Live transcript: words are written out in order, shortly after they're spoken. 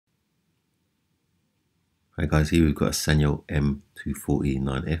Hi guys, here we've got a Sanyo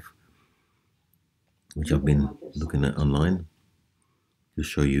M249F, which I've been looking at online to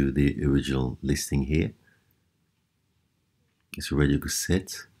show you the original listing here. It's a radio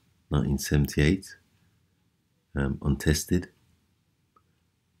cassette, 1978, untested,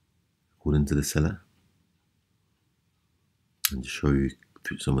 according to the seller. And to show you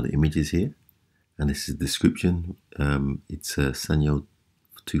some of the images here. And this is the description. It's a Sanyo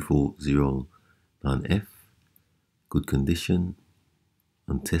 2409F, good condition,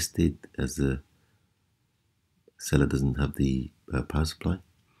 untested, as the seller doesn't have the power supply.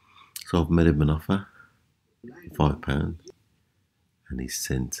 So I've made him an offer, £5, and he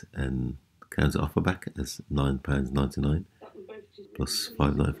sent an counter offer back as £9.99 plus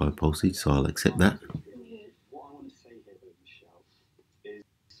 £5.95 postage. So I'll accept that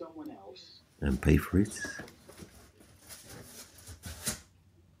and pay for it.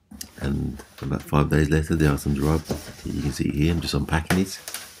 And about 5 days later, the items arrived. You can see here, I'm just unpacking it.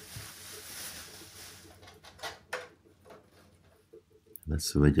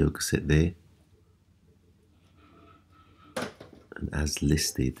 That's the radio cassette there. And as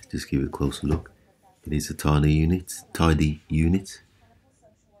listed, just give it a closer look. It is a tidy unit.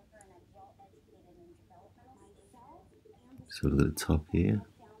 So look at the top here.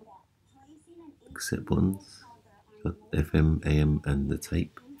 Cassette buttons. Got FM, AM, and the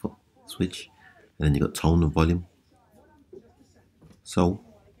tape switch. And then you got tone and volume. So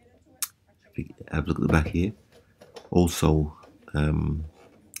if you have a look at the back here, also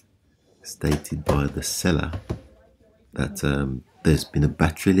stated by the seller that there's been a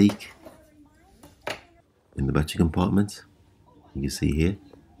battery leak in the battery compartment. You can see here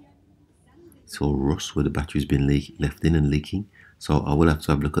it's all rust where the battery's been left in and leaking, so I will have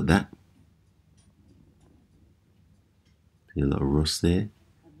to have a look at that. See a lot of rust there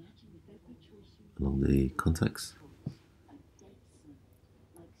along the contacts.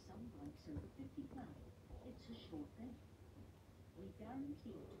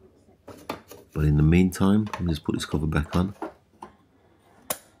 But in the meantime, let me just put this cover back on.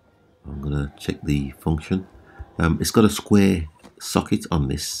 I'm going to check the function. It's got a square socket on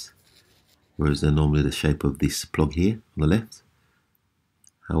this, whereas they're normally the shape of this plug here on the left.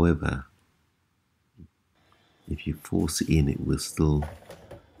 However, if you force it in, it will still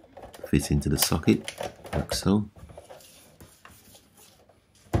fit into the socket, like so.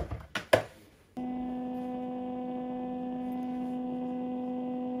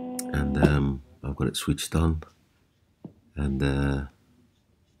 And I've got it switched on, and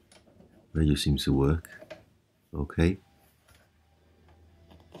radio seems to work okay,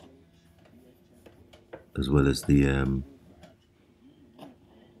 as well as the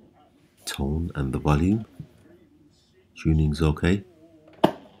tone and the volume. Tuning's okay.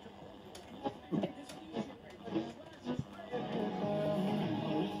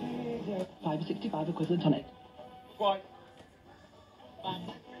 $5.65 equivalent on it. Right.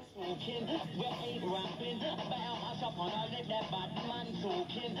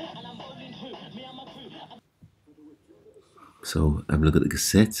 So have a look at the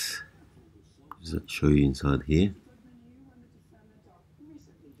cassette. Just show you inside here.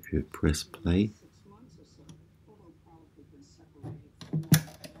 If you press play,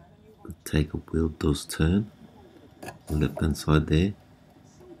 the take-up wheel does turn on the left hand side there.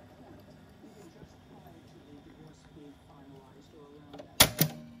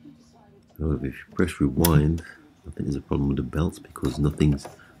 However, if you press rewind, I think there's a problem with the belt because nothing's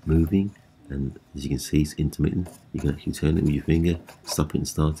moving, and as you can see, it's intermittent. You can actually turn it with your finger, stop it and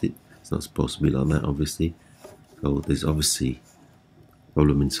start it. It's not supposed to be like that, obviously. So there's obviously a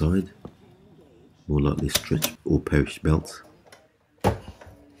problem inside, more likely stretch or perished belt. So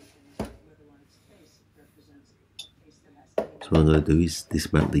what I'm going to do is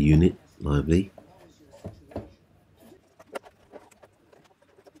dismount the unit lively.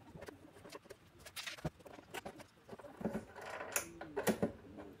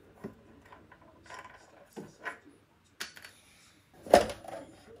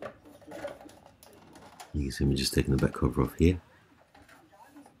 You can see me just taking the back cover off here.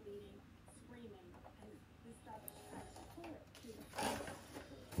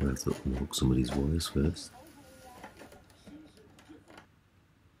 I'll have to unhook some of these wires first.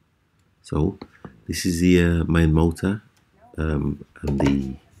 So this is the main motor and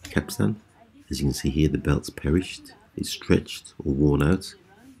the capstan. As you can see here, the belt's perished, it's stretched or worn out.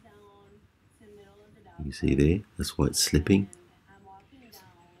 You can see there, that's why it's slipping.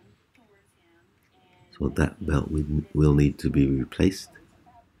 So that belt will need to be replaced.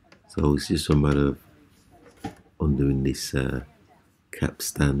 So it's just a matter of undoing this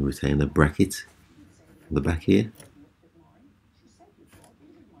capstan retainer bracket on the back here.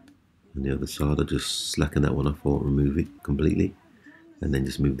 And the other side, I'll just slacken that one off or remove it completely. And then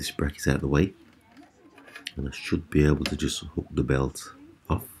just move this bracket out of the way. And I should be able to just hook the belt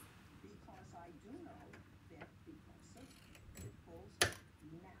off.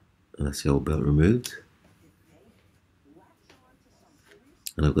 And that's the old belt removed.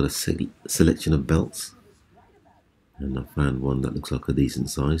 And I've got a selection of belts. And I found one that looks like a decent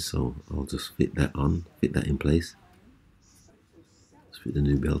size, so I'll just fit that in place. Just fit the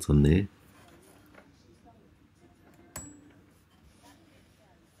new belt on there.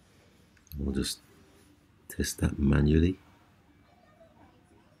 I'll just test that manually.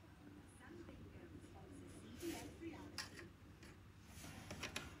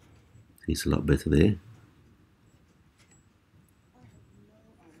 See, it's a lot better there.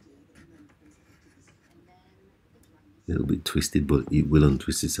 A little bit twisted, but it will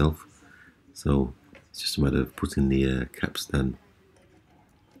untwist itself. So it's just a matter of putting the capstan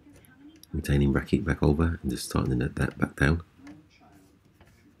retaining bracket back over and just tightening that back down.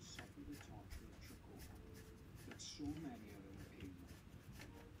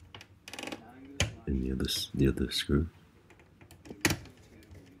 And the other screw.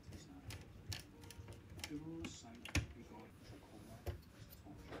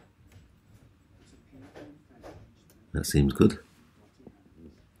 That seems good.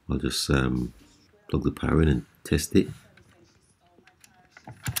 I'll just plug the power in and test it.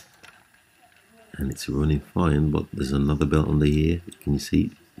 And it's running fine, but there's another belt under here. Can you see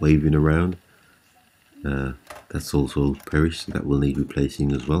it waving around? That's also perished. That will need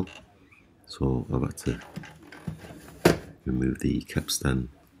replacing as well. So I've had to remove the capstan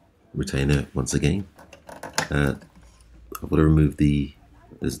retainer once again. I've got to remove the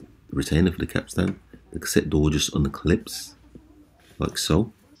retainer for the capstan. The cassette door just unclips like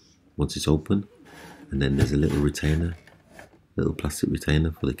so once it's open, and then there's a little retainer, little plastic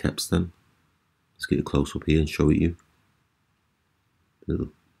retainer for the capstan. Let's get a close up here and show it you.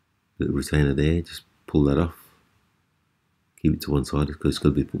 Little retainer there, just pull that off. Keep it to one side because it's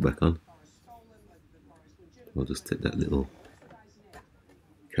going to be put back on. I'll just take that little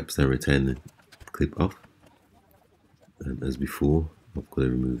capstan retainer clip off, and as before, I've got to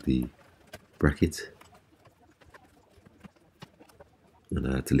remove the bracket. And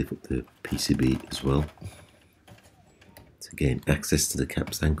I had to lift up the PCB as well to gain access to the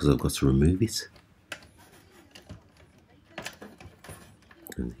capstan because I've got to remove it.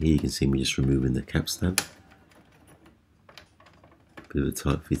 And here you can see me just removing the capstan. Bit of a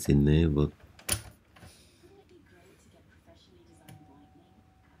tight fit in there, but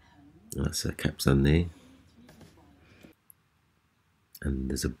that's a capstan there. And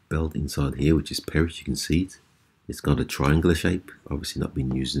there's a belt inside here which is perished, you can see it. It's got a triangular shape, obviously not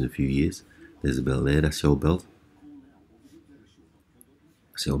been used in a few years. There's a belt there, that's the old belt.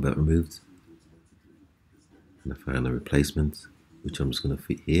 That's the old belt removed. And I found a replacement, which I'm just going to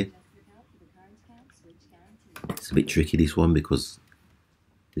fit here. It's a bit tricky, this one, because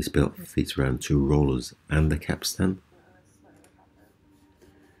this belt fits around 2 rollers and the capstan.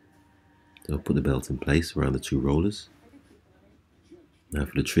 So I'll put the belt in place around the 2 rollers. Now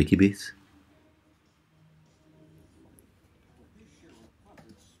for the tricky bit.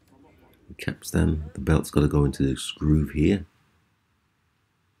 The capstan, the belt's got to go into this groove here.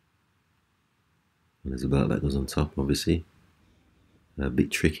 And there's a belt that goes on top, obviously. A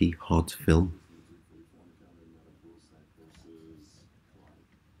bit tricky, hard to film.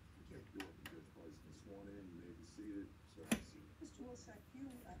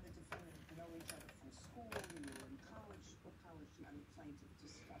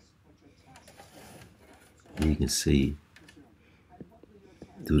 You can see,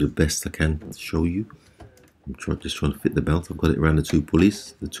 do the best I can to show you. I'm just trying to fit the belt. I've got it around the 2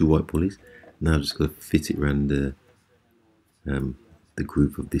 pulleys, the 2 white pulleys. Now I've just got to fit it around the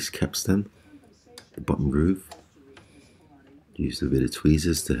groove of this capstan, the bottom groove. Use a bit of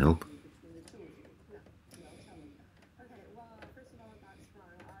tweezers to help.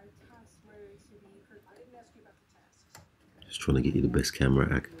 Just trying to get you the best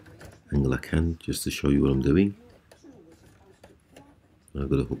camera angle I can, just to show you what I'm doing. I've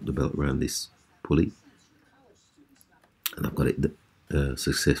got to hook the belt around this pulley, and I've got it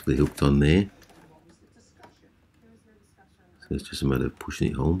successfully hooked on there. So it's just a matter of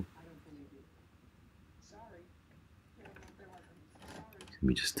pushing it home.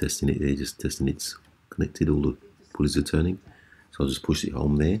 Me just testing it there, just testing it's connected, all the pulleys are turning. So I'll just push it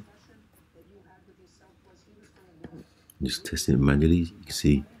home there. And just testing it manually, you can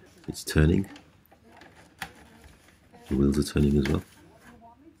see it's turning. The wheels are turning as well.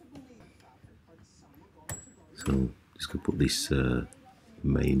 So just going to put this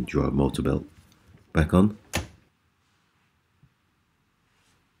main drive motor belt back on.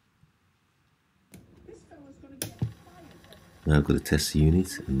 Now I've got to test the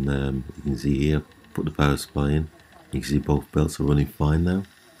unit, and you can see here, put the power supply in. You can see both belts are running fine now.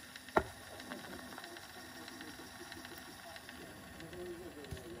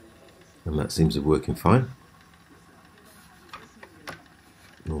 And that seems to be working fine.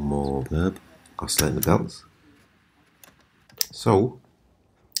 No more verb, oscillating the belts. So,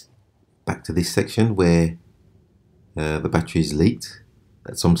 back to this section where the battery is leaked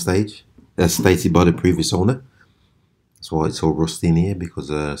at some stage, as stated by the previous owner. That's why it's all rusty in here, because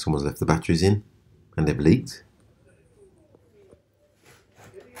someone's left the batteries in and they've leaked.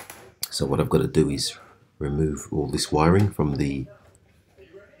 So what I've got to do is remove all this wiring from the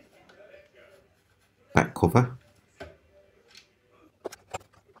back cover.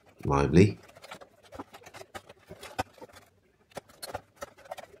 Lively.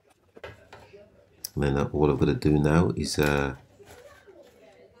 And then all I've got to do now is cut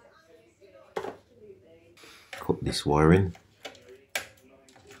this wiring.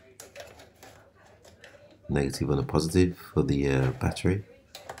 Negative and a positive for the battery.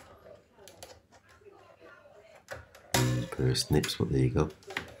 A pair of snips, but there you go.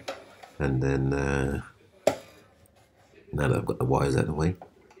 And then now that I've got the wires out of the way,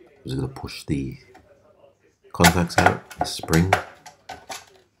 I'm just going to push the contacts out, the spring,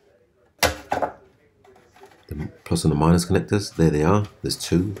 the plus and the minus connectors. There they are. There's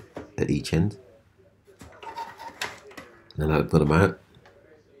two at each end. Now that I've got them out,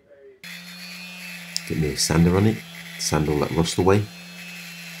 get me a sander on it, sand all that rust away,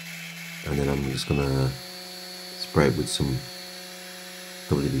 and then I'm just going to spray it with some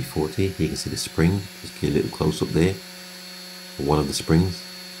WD-40. You can see the spring, just get a little close up there for one of the springs,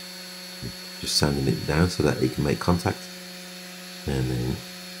 just sanding it down so that it can make contact. And then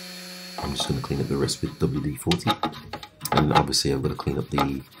I'm just going to clean up the rest with WD-40, and obviously I've got to clean up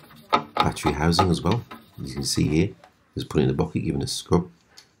the battery housing as well. As you can see here, just putting in the bucket, giving it a scrub,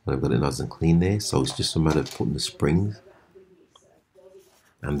 and I've got it nice and clean there. So it's just a matter of putting the springs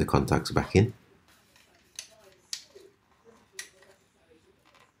and the contacts back in.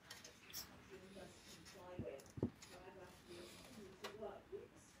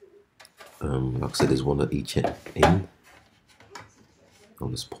 Like I said, there's one at each end. I'll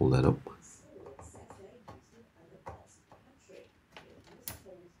just pull that up.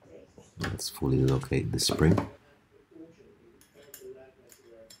 Let's fully locate the spring.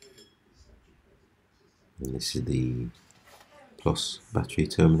 And this is the plus battery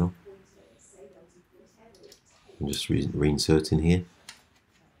terminal. I'm just reinserting here.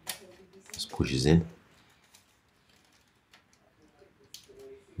 Just pushes in.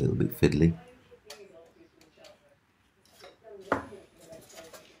 A little bit fiddly.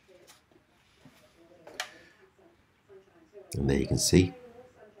 And there you can see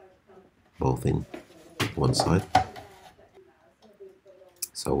both in one side.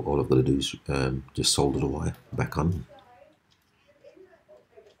 So all I've got to do is just solder the wire back on.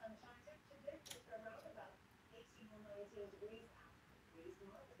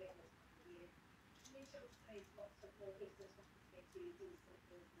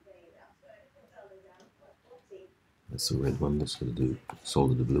 That's the red one. That's going to do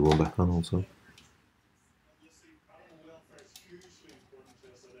solder the blue one back on also.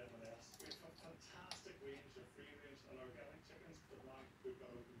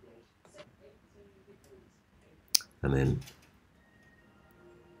 And then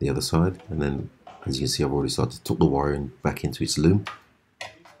the other side, and then as you can see, I've already started to tuck the wiring back into its loom.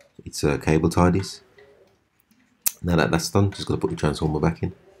 It's cable tidies. Now that that's done, just got to put the transformer back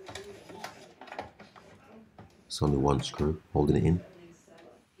in. It's only one screw holding it in.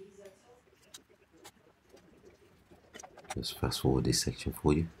 Just fast forward this section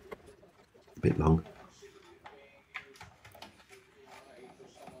for you, a bit long.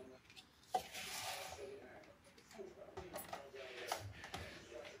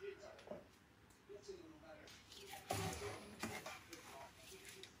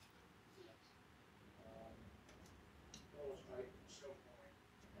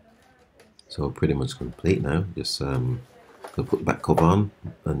 So pretty much complete now. Just gonna put the back cover on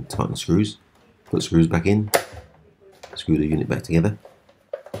and tighten screws. Put screws back in. Screw the unit back together.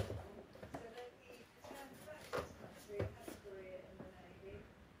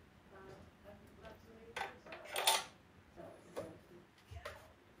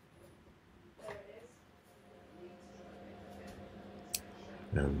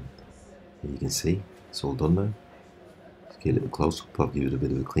 And you can see it's all done now. Let's get a little close up. I'll give it a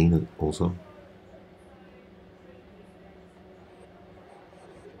bit of a clean also.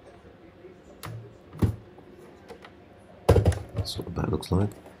 That's what the back looks like.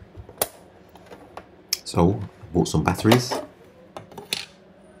 So I bought some batteries.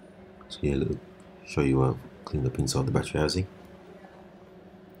 So yeah, look, show you how cleaned up inside the battery housing.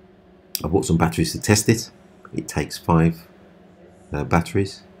 I bought some batteries to test it. It takes 5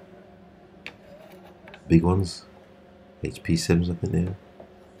 batteries, big ones, HP7s I think they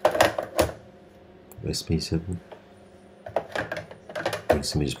are, SP7. So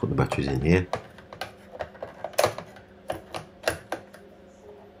let me just put the batteries in here.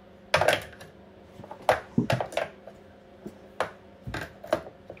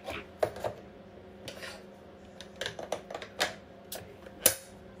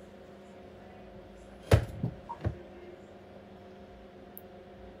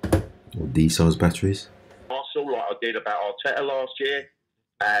 D-size batteries. Arsenal, like I did about Arteta last year,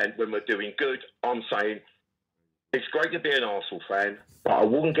 and when we're doing good, I'm saying it's great to be an Arsenal fan, but I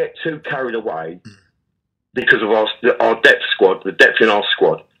wouldn't get too carried away because of our depth squad, the depth in our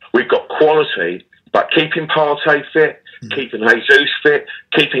squad. We've got quality, but keeping Partey fit, keeping Jesus fit,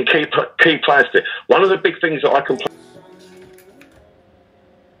 keeping key players fit. One of the big things that I can.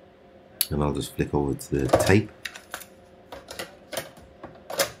 And I'll just flick over to the tape.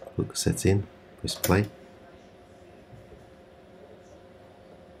 Put cassettes in, press play. I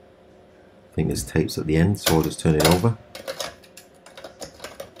think there's tapes at the end, so I'll just turn it over.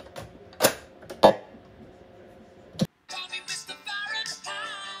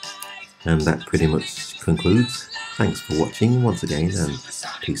 And that pretty much concludes. Thanks for watching once again, and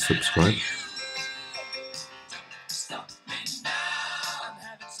please subscribe.